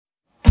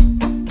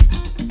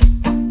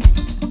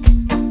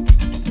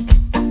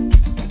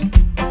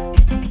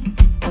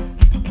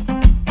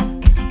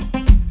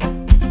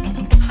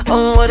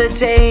What a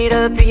day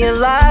to be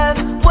alive,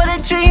 what a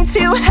dream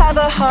to have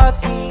a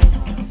heartbeat.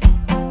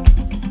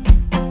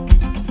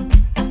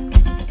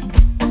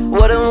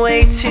 What a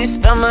way to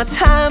spend my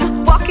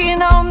time,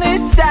 walking on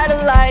this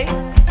satellite.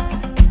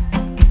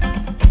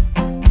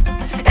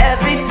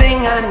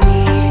 Everything I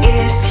need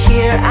is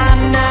here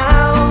and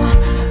now.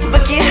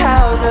 Look at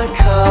how the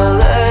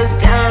colors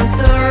dance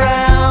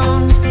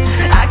around.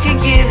 I could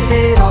give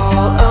it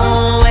all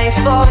away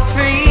for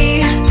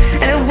free,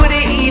 and it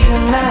wouldn't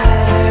even matter.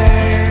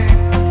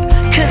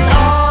 'Cause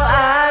all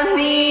I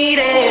need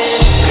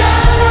is la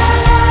la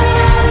la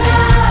la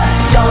la.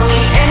 Don't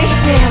need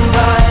anything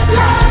but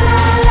la la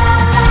la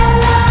la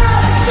la.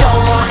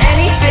 Don't want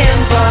anything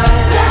but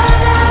la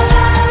la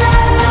la la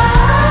la.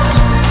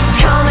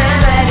 Come and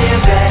let it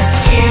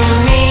rescue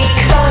me,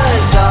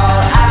 'cause all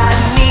I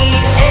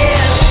need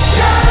is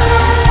la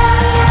la la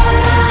la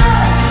la.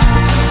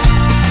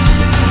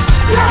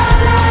 La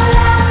la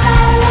la la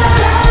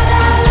la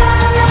la la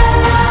la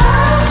la.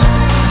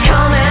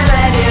 Come and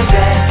let it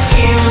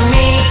rescue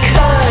me,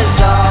 'cause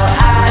all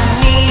I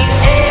need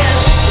is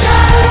la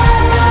la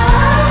la.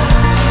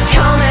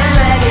 Come and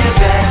let it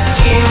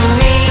rescue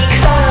me,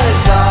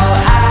 'cause all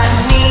I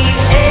need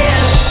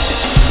is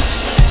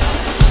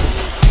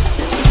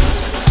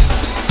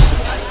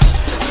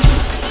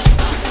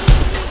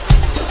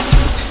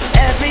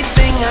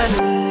everything I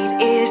need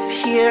is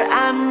here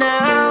and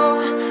now.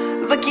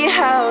 Look at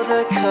how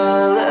the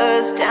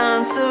colors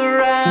dance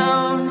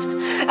around.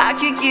 I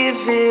could give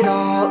it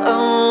all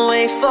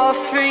away for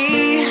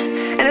free,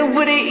 and it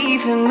wouldn't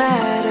even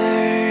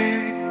matter.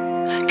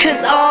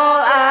 'Cause all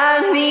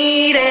I